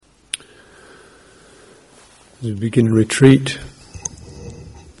As we begin a retreat,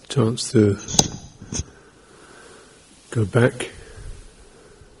 chance to go back,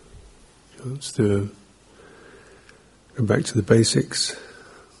 chance to go back to the basics,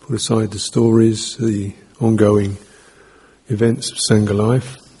 put aside the stories, the ongoing events of Sangha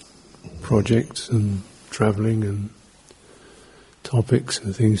life, projects and travelling and topics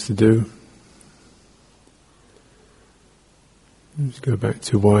and things to do. Let's go back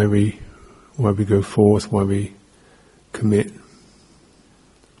to why we go forth, why we commit.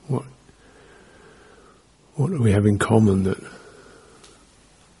 What do we have in common that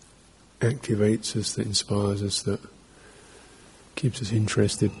activates us, that inspires us, that keeps us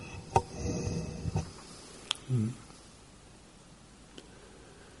interested?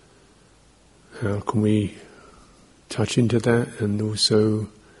 How can we touch into that and also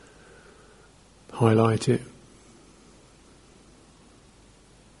highlight it,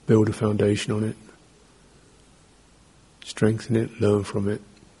 build a foundation on it, strengthen it, learn from it,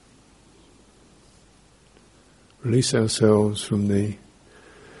 release ourselves from the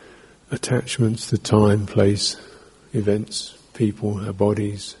attachments to time, place, events, people, our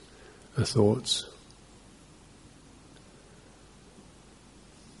bodies, our thoughts.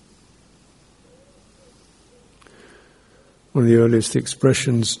 One of the earliest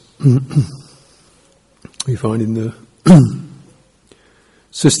expressions we find in the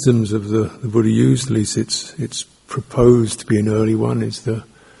systems of the Buddha used, at least it's proposed to be an early one, is the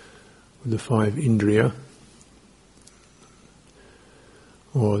five indriya,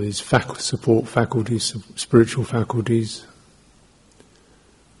 or these support faculties, spiritual faculties,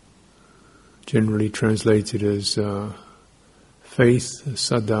 generally translated as faith,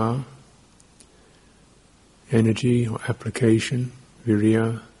 saddha, energy or application,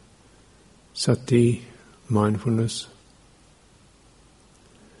 virya, sati, mindfulness,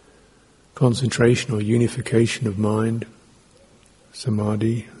 concentration or unification of mind,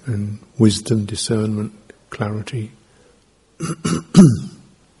 samadhi, and wisdom, discernment, clarity.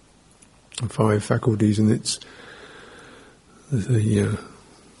 Five faculties, and it's the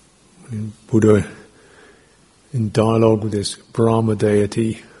Buddha in dialogue with this Brahma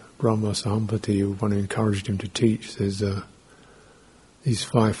deity, Brahma Sahampati, who one encouraged him to teach, says these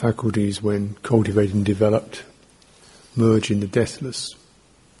five faculties, when cultivated and developed, merge in the deathless.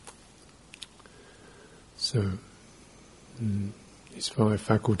 So, these five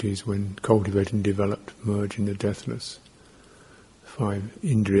faculties, when cultivated and developed, merge in the deathless. Five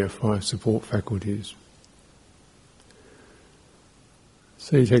indriya, five support faculties.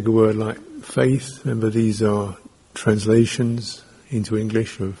 So you take a word like faith, remember these are translations into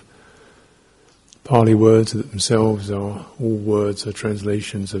English of Pali words that themselves are, all words are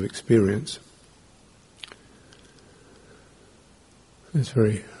translations of experience. It's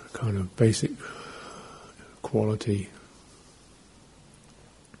very kind of basic quality.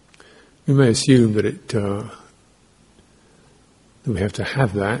 We may assume that that we have to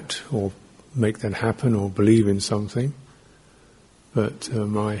have that, or make that happen, or believe in something. But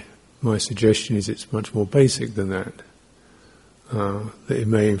my suggestion is it's much more basic than that. That it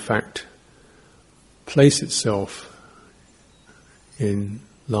may in fact place itself in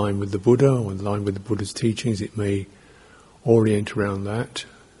line with the Buddha, or in line with the Buddha's teachings. It may orient around that.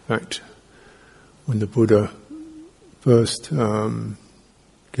 In fact, when the Buddha first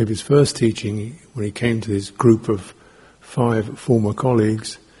gave his first teaching, when he came to this group of 5 former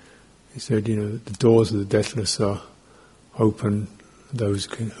colleagues, he said, the doors of the deathless are open. Those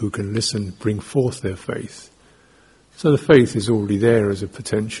who can listen bring forth their faith. So the faith is already there as a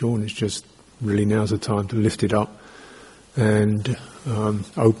potential, and it's just really now's the time to lift it up and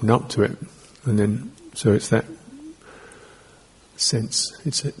open up to it. And then, so it's that sense,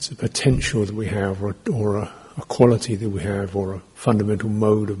 it's a potential that we have, or a quality that we have, or a fundamental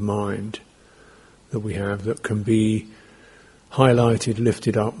mode of mind that we have that can be highlighted,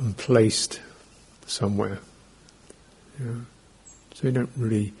 lifted up and placed somewhere. So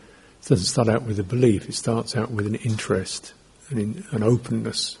it doesn't start out with a belief, it starts out with an interest and an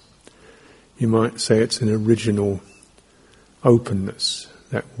openness. You might say it's an original openness,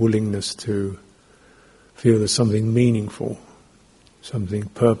 that willingness to feel there's something meaningful, something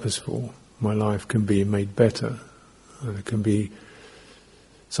purposeful. My life can be made better, and it can be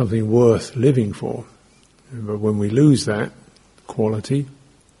something worth living for. But when we lose that quality,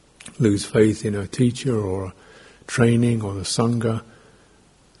 lose faith in a teacher or a training or the Sangha,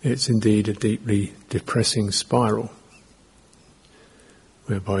 it's indeed a deeply depressing spiral,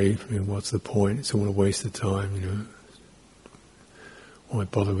 whereby, what's the point? It's all a waste of time, Why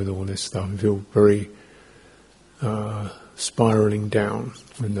bother with all this stuff? I feel very spiraling down.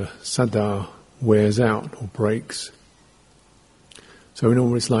 When the saddha wears out or breaks. So we know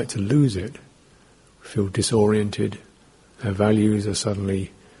what it's like to lose it. We feel disoriented. Our values are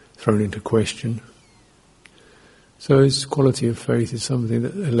suddenly thrown into question. So this quality of faith is something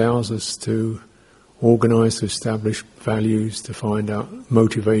that allows us to organise, to establish values, to find out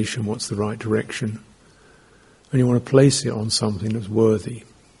motivation, what's the right direction. And you want to place it on something that's worthy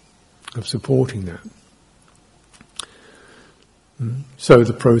of supporting that. So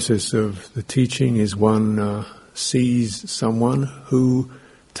the process of the teaching is one sees someone who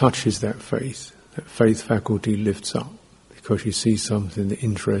touches that faith faculty lifts up, because you see something that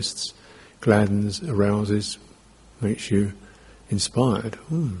interests, gladdens, arouses, makes you inspired.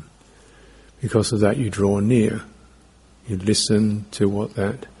 Because of that you draw near. You listen to what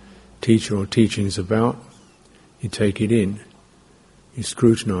that teacher or teaching is about. You take it in. You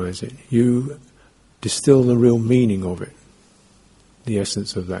scrutinise it. You distill the real meaning of it, the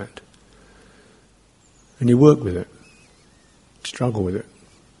essence of that. And you work with it, struggle with it,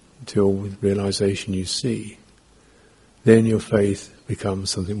 until with realisation you see. Then your faith becomes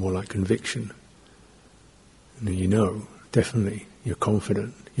something more like conviction. And then you know, definitely, you're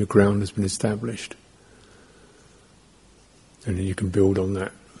confident, your ground has been established. And then you can build on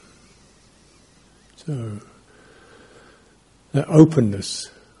that. So, that openness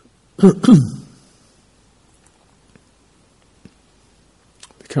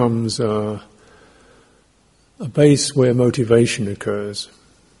becomes a base where motivation occurs.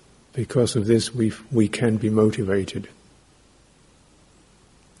 Because of this, we can be motivated.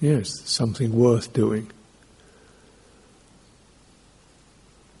 Yes, something worth doing.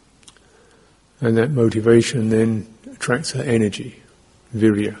 And that motivation then attracts our energy,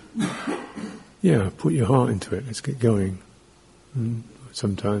 virya. Yeah, put your heart into it, let's get going.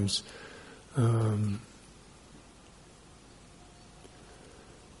 Sometimes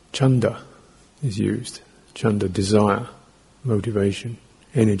chanda is used. Chanda, desire, motivation,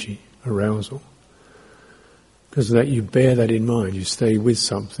 energy, arousal. Because of that you bear that in mind, you stay with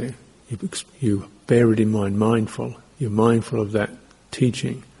something, you bear it in mind, mindful, you're mindful of that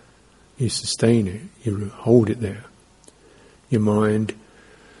teaching, you sustain it, you hold it there. Your mind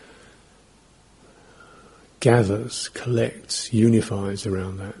gathers, collects, unifies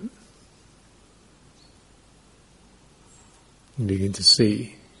around that. You begin to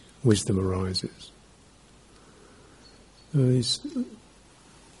see, wisdom arises. These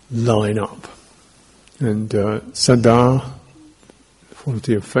line up. And saddha, the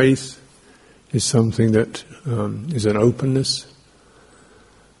quality of faith, is something that is an openness,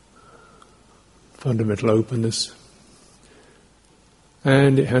 fundamental openness.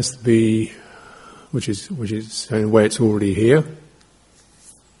 And it has to be, which is in a way it's already here.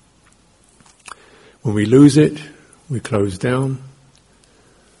 When we lose it, we close down,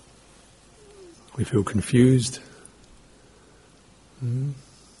 we feel confused.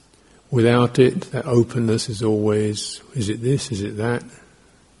 Without it, that openness is always, is it this, is it that?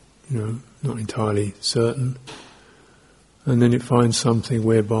 Not entirely certain. And then it finds something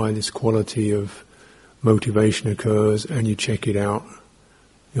whereby this quality of motivation occurs, and you check it out.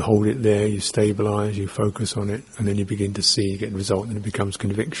 You hold it there, you stabilise, you focus on it, and then you begin to see, you get a result, and it becomes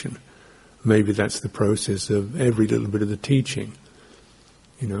conviction. Maybe that's the process of every little bit of the teaching.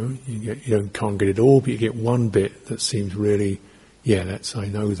 You can't get it all, but you get one bit that seems really, I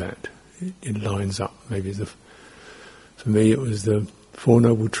know that. It lines up. Maybe for me it was the Four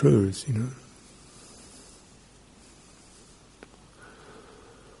Noble Truths,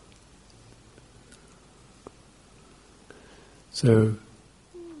 So,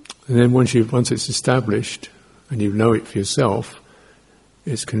 and then once it's established and you know it for yourself,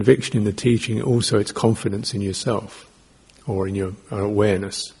 it's conviction in the teaching, also it's confidence in yourself or in your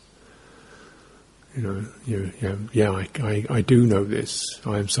awareness. I do know this.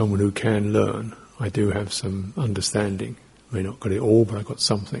 I am someone who can learn. I do have some understanding. I may not got it all, but I've got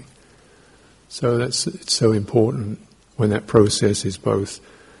something. So it's so important when that process is both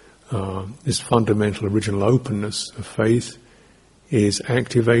this fundamental original openness of faith is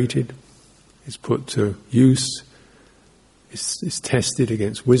activated, is put to use, is tested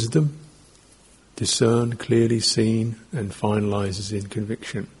against wisdom, discerned, clearly seen, and finalises in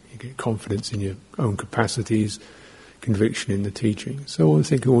conviction. You get confidence in your own capacities, conviction in the teaching. So I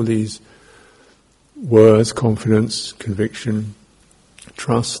think all these words, confidence, conviction,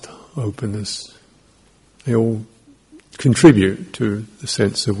 trust, openness, they all contribute to the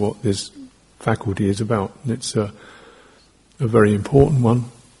sense of what this faculty is about. And it's a very important one.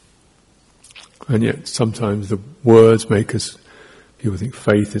 And yet sometimes the words make us, people think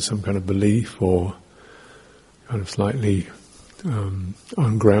faith is some kind of belief or kind of slightly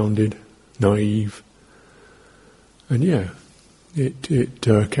ungrounded. naive. And yeah,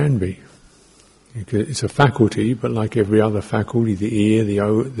 it can be. It's a faculty, but like every other faculty, the ear, the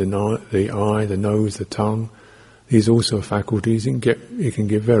eye, the nose, the tongue, these also faculties, it can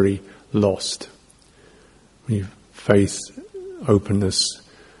get very lost. When your faith, openness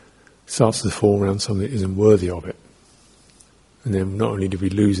starts to fall around something that isn't worthy of it. And then not only do we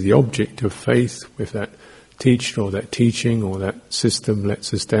lose the object of faith, if that teacher or that teaching or that system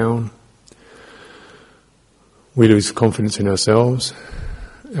lets us down, we lose confidence in ourselves,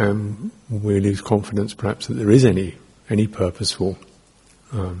 and we lose confidence perhaps that there is any purposeful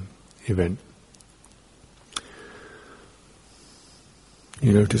event.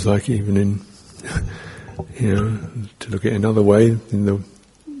 Just like even in, to look at it another way, in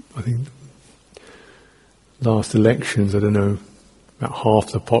I think last elections, I don't know, about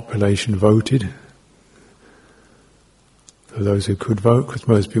half the population voted. For those who could vote, because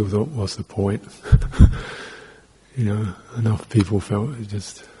most people thought, what's the point? Enough people felt it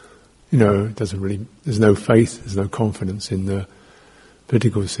just, it doesn't really, there's no faith, there's no confidence in the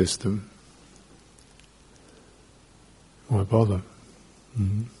political system. Why bother?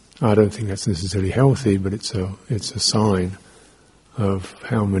 Mm-hmm. I don't think that's necessarily healthy, but it's a sign of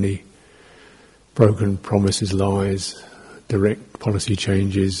how many broken promises, lies, direct policy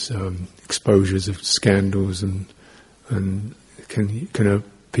changes, exposures of scandals, and can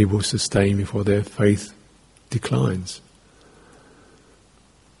people sustain before their faith declines?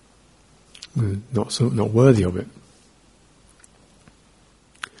 Not worthy of it.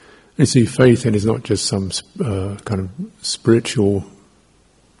 You see, faith then is not just some kind of spiritual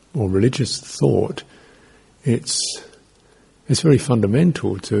or religious thought. It's very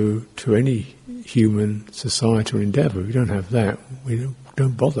fundamental to any human society or endeavour. We don't have that, we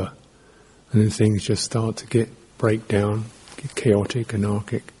don't bother. And then things just start to break down, get chaotic,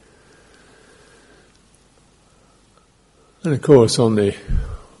 anarchic. And of course, on the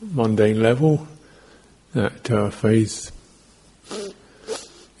mundane level, that faith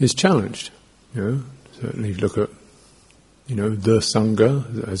is challenged. Certainly, if you look at the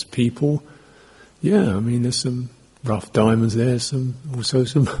Sangha as people. Yeah, there's some rough diamonds there, also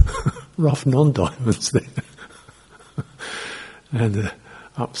some rough non-diamonds there, and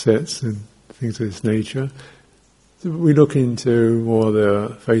upsets and things of this nature. So we look into more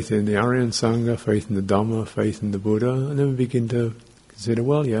the faith in the Aryan Sangha, faith in the Dhamma, faith in the Buddha, and then we begin to consider,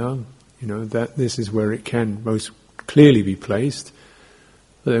 that this is where it can most clearly be placed.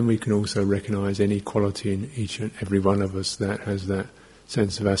 But then we can also recognise any quality in each and every one of us that has that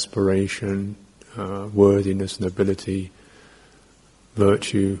sense of aspiration, worthiness, nobility,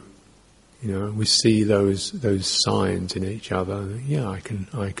 virtue. We see those signs in each other. Yeah, I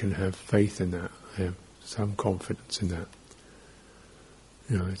can have faith in that. I have some confidence in that.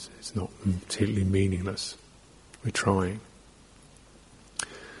 It's not particularly meaningless. We're trying.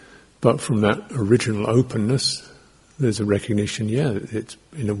 But from that original openness, there's a recognition, it's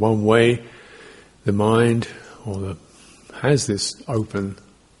in one way the mind has this open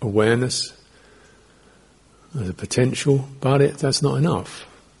awareness as a potential, but that's not enough,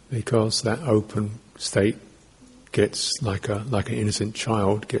 because that open state gets like an innocent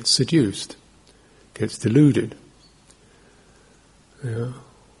child gets seduced, gets deluded.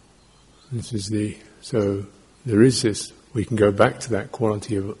 So there is this. We can go back to that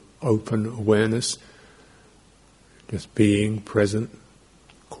quality of open awareness. Just being present,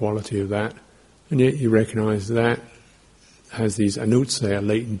 quality of that, and yet you recognise that has these anutsaya,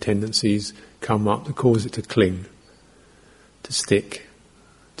 latent tendencies come up that cause it to cling, to stick,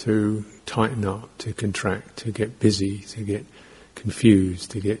 to tighten up, to contract, to get busy, to get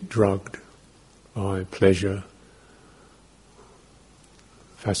confused, to get drugged by pleasure,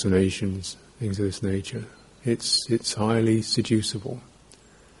 fascinations, things of this nature. It's highly seducible.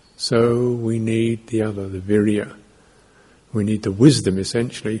 So we need the other, the virya. We need the wisdom,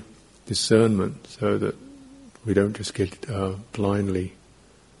 essentially, discernment, so that we don't just get blindly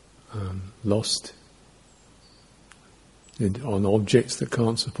lost on objects that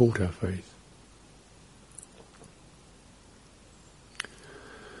can't support our faith.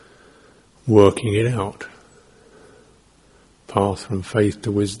 Working it out. Path from faith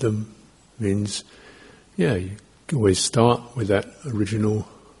to wisdom means, you always start with that original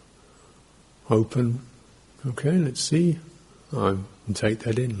open. Okay, let's see. I can take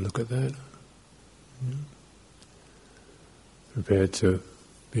that in, look at that. Prepared to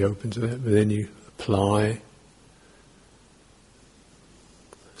be open to that, but then you apply,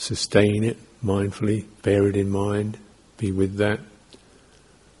 sustain it mindfully, bear it in mind, be with that.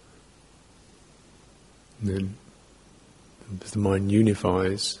 And then as the mind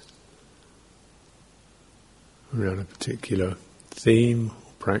unifies, around a particular theme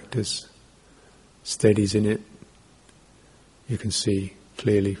or practice, steadies in it, you can see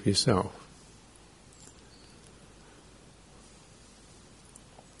clearly for yourself.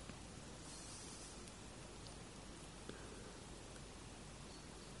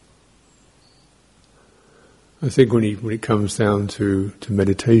 I think when it comes down to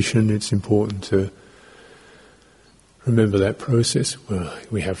meditation, it's important to remember that process. Well,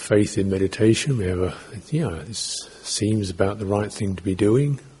 we have faith in meditation. We have this seems about the right thing to be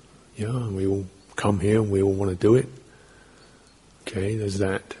doing. And we all come here and we all want to do it. Okay, there's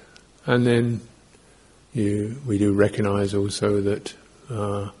that. And then we do recognize also that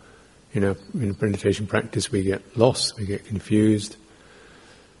in meditation practice we get lost, we get confused.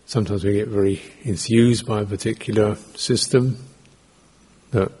 Sometimes we get very enthused by a particular system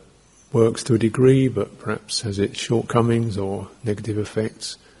that works to a degree, but perhaps has its shortcomings or negative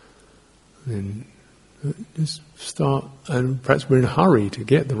effects. And just start, and perhaps we're in a hurry to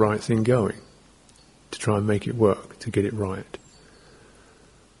get the right thing going, to try and make it work, to get it right.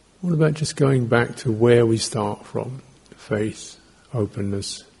 What about just going back to where we start from? Faith,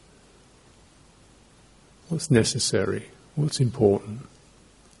 openness. What's necessary? What's important?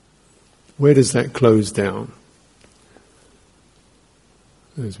 Where does that close down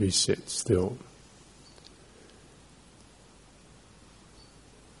as we sit still?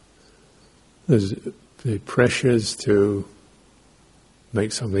 There's the pressures to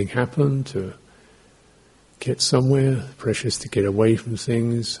make something happen, to get somewhere, pressures to get away from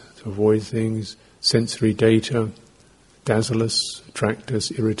things, to avoid things, sensory data, dazzle us, attract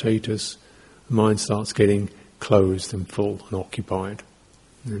us, irritate us. The mind starts getting closed and full and occupied.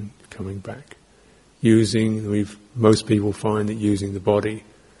 And coming back. Most people find that using the body,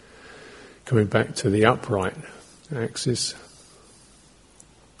 coming back to the upright axis.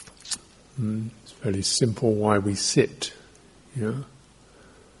 It's fairly simple why we sit, Well,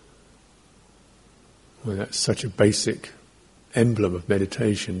 that's such a basic emblem of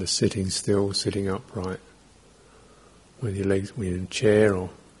meditation, the sitting still, sitting upright. Whether your legs, when you're in a chair or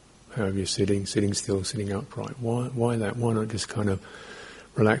however you're sitting still, sitting upright. Why that? Why not just kind of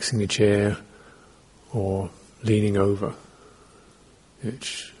relaxing the chair or leaning over,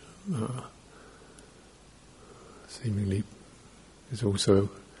 which seemingly is also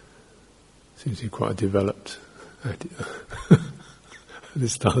seems to be quite developed at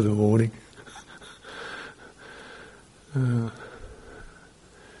this time of the morning.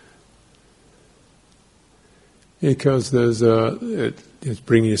 Because it's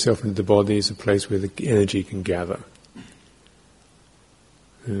bringing yourself into the body is a place where the energy can gather.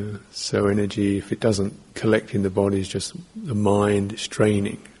 So energy, if it doesn't collect in the body, is just the mind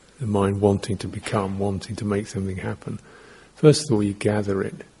straining, the mind wanting to become, wanting to make something happen. First of all, you gather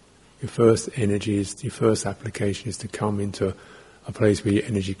it. Your first application is to come into a place where your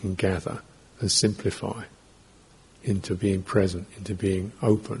energy can gather and simplify into being present, into being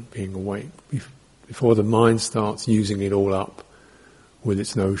open, being awake. Before the mind starts using it all up with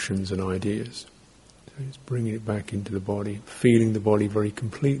its notions and ideas. So it's bringing it back into the body, feeling the body very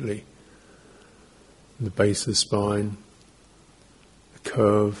completely. The base of the spine, the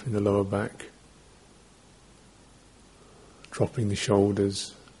curve in the lower back, dropping the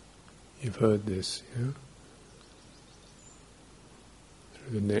shoulders. You've heard this,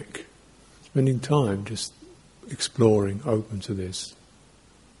 Through the neck. Spending time just exploring, open to this.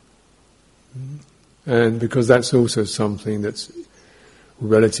 And because that's also something that's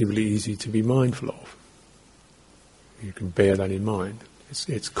relatively easy to be mindful of. You can bear that in mind.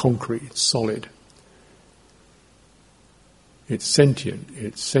 It's concrete, it's solid. It's sentient,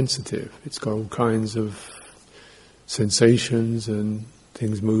 it's sensitive, it's got all kinds of sensations and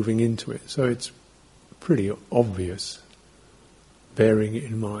things moving into it. So it's pretty obvious, bearing it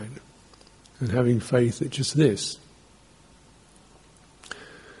in mind. And having faith that just this.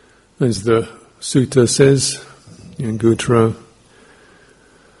 As the sutta says in Gutra,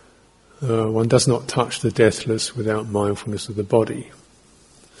 one does not touch the deathless without mindfulness of the body.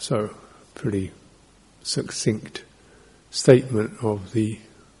 So, pretty succinct statement of the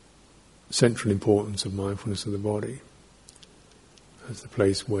central importance of mindfulness of the body as the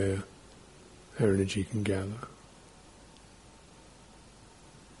place where our energy can gather.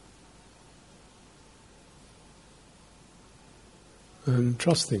 And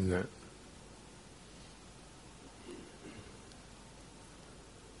trusting that.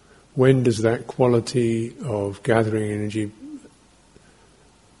 When does that quality of gathering energy,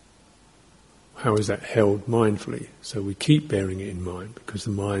 how is that held mindfully? So we keep bearing it in mind, because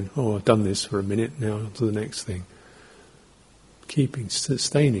the mind, I've done this for a minute, now on to the next thing.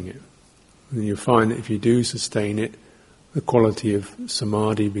 Sustaining it. And you find that if you do sustain it, the quality of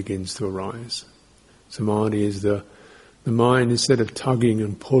samadhi begins to arise. Samadhi is the mind, instead of tugging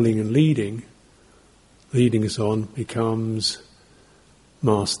and pulling and leading us on, becomes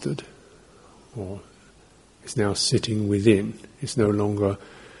mastered, or is now sitting within. It's no longer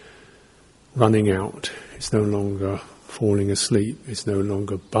running out. It's no longer falling asleep. It's no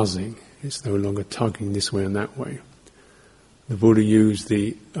longer buzzing. It's no longer tugging this way and that way. The Buddha used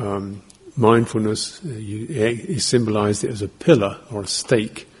the mindfulness, he symbolized it as a pillar or a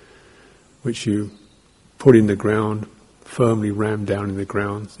stake, which you put in the ground, firmly rammed down in the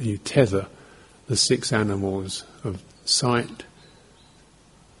ground, and you tether the 6 animals of sight,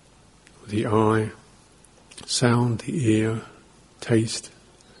 the eye, sound, the ear, taste,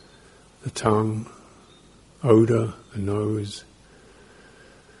 the tongue, odour, the nose,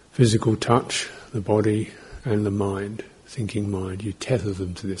 physical touch, the body, and the mind, thinking mind. You tether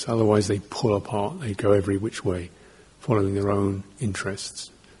them to this, otherwise they pull apart, they go every which way, following their own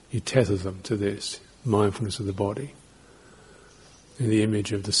interests. You tether them to this, mindfulness of the body. And the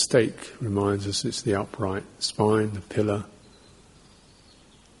image of the stake reminds us it's the upright spine, the pillar,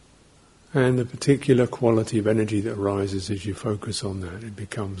 and the particular quality of energy that arises as you focus on that. It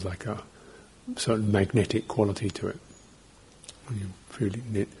becomes like a certain magnetic quality to it. When you're feeling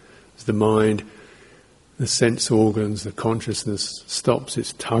it, as the mind, the sense organs, the consciousness stops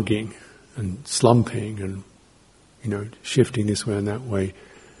its tugging and slumping and, shifting this way and that way,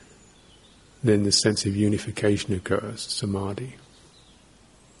 then the sense of unification occurs, samadhi.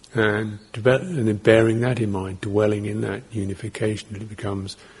 And then bearing that in mind, dwelling in that unification, it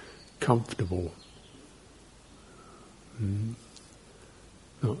becomes comfortable.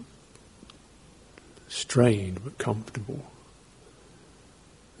 Not strained, but comfortable.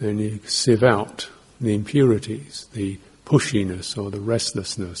 Then you sieve out the impurities, the pushiness or the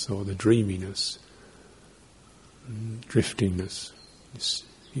restlessness or the dreaminess, driftingness,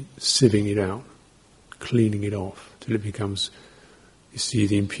 sieving it out, cleaning it off till it becomes, you see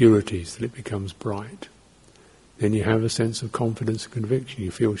the impurities till it becomes bright. Then you have a sense of confidence and conviction. You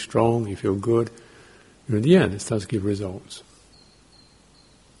feel strong, you feel good. This does give results.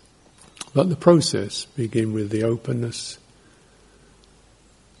 But the process begins with the openness.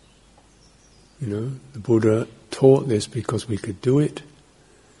 The Buddha taught this because we could do it.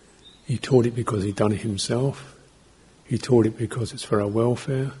 He taught it because he'd done it himself. He taught it because it's for our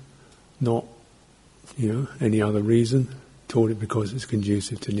welfare, not, any other reason. He taught it because it's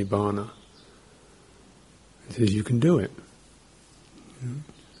conducive to Nibbana. He says you can do it.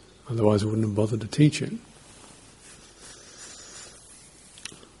 Otherwise I wouldn't have bothered to teach it.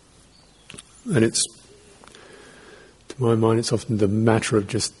 And it's, to my mind, it's often the matter of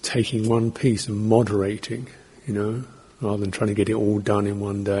just taking one piece and moderating, rather than trying to get it all done in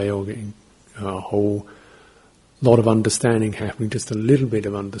one day or getting a whole lot of understanding happening, just a little bit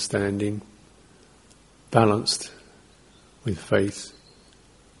of understanding balanced with faith,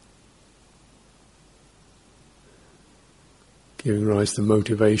 giving rise to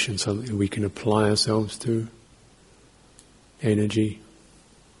motivation, something we can apply ourselves to, energy,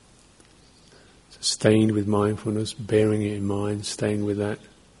 sustained with mindfulness, bearing it in mind, staying with that,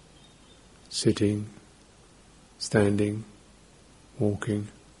 sitting, standing, walking,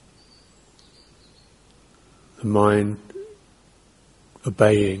 the mind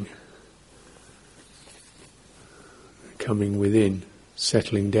obeying, coming within,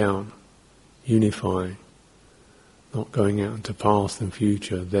 settling down, unifying, not going out into past and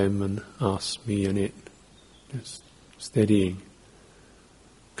future, them and us, me and it, just steadying,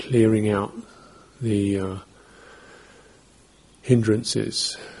 clearing out the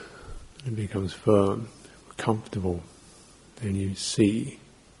hindrances. It becomes firm, comfortable. Then you see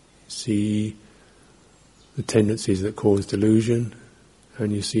the tendencies that cause delusion,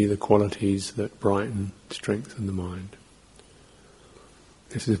 and you see the qualities that brighten, strengthen the mind.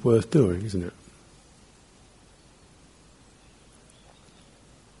 This is worth doing, isn't it?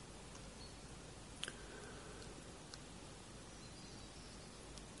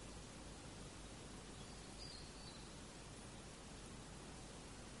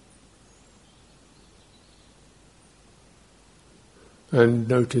 And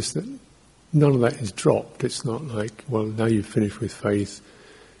notice that none of that is dropped. It's not like, well, now you've finished with faith,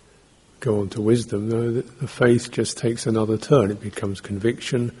 go on to wisdom. No, the faith just takes another turn. It becomes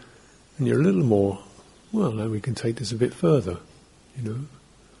conviction, and you're a little more, well, now we can take this a bit further, The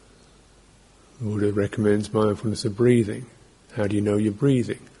Buddha recommends mindfulness of breathing. How do you know you're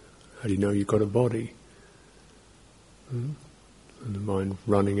breathing? How do you know you've got a body? And the mind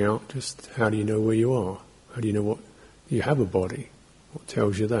running out, just how do you know where you are? How do you know what you have a body? What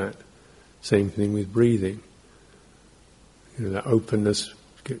tells you that? Same thing with breathing. That openness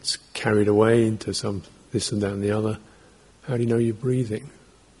gets carried away into some this and that and the other. How do you know you're breathing?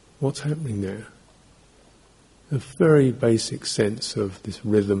 What's happening there? A very basic sense of this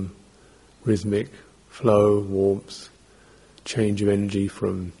rhythmic flow, warmth, change of energy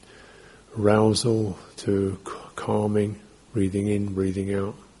from arousal to calming, breathing in, breathing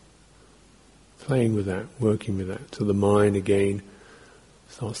out. Playing with that, working with that, so the mind again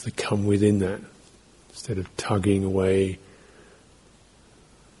starts to come within that, instead of tugging away,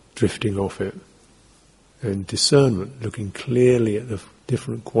 drifting off it. And discernment, looking clearly at the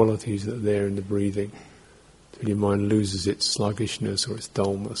different qualities that are there in the breathing, till your mind loses its sluggishness or its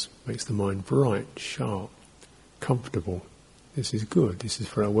dullness, makes the mind bright, sharp, comfortable. This is good, this is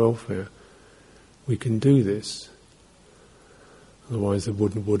for our welfare. We can do this. Otherwise the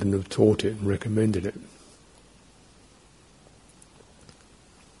Buddha wouldn't have taught it and recommended it.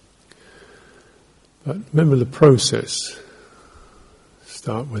 But remember the process.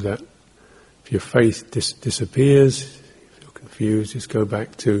 Start with that. If your faith disappears, if you're confused, just go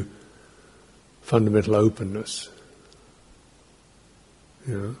back to fundamental openness.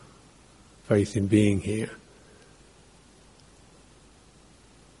 Faith in being here.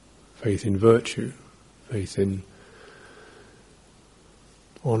 Faith in virtue. Faith in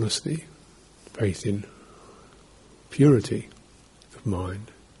honesty. Faith in purity of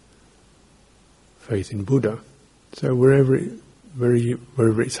mind. Faith in Buddha. So wherever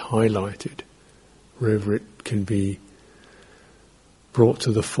it's highlighted, wherever it can be brought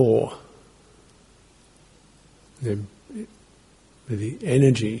to the fore, then the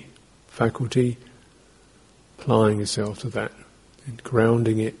energy, faculty, applying itself to that and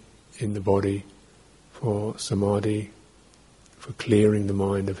grounding it in the body for samadhi, for clearing the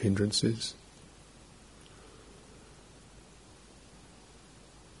mind of hindrances.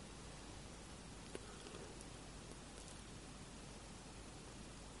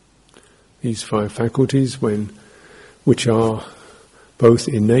 These 5 faculties, which are both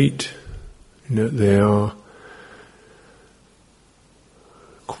innate, they are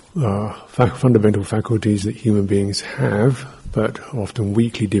fundamental faculties that human beings have, but often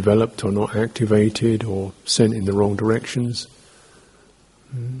weakly developed or not activated or sent in the wrong directions.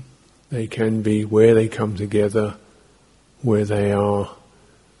 They can be, where they come together, where they are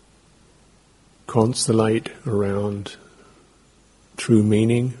constellate around true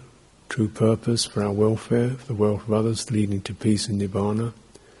meaning, true purpose for our welfare, for the welfare of others, leading to peace and nibbana.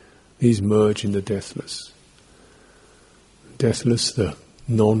 These merge in the deathless. Deathless, the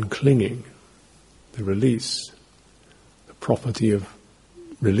non-clinging, the release, the property of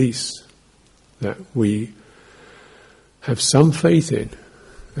release that we have some faith in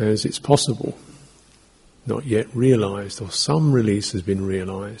as it's possible, not yet realized, or some release has been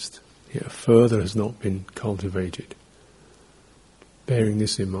realized, yet a further has not been cultivated. Bearing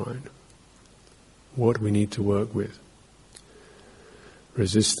this in mind, what we need to work with.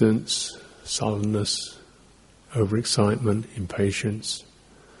 Resistance, sullenness, overexcitement, impatience,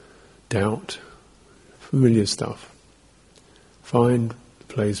 doubt, familiar stuff. Find the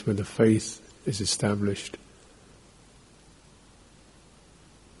place where the faith is established.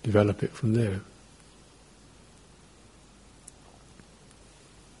 Develop it from there.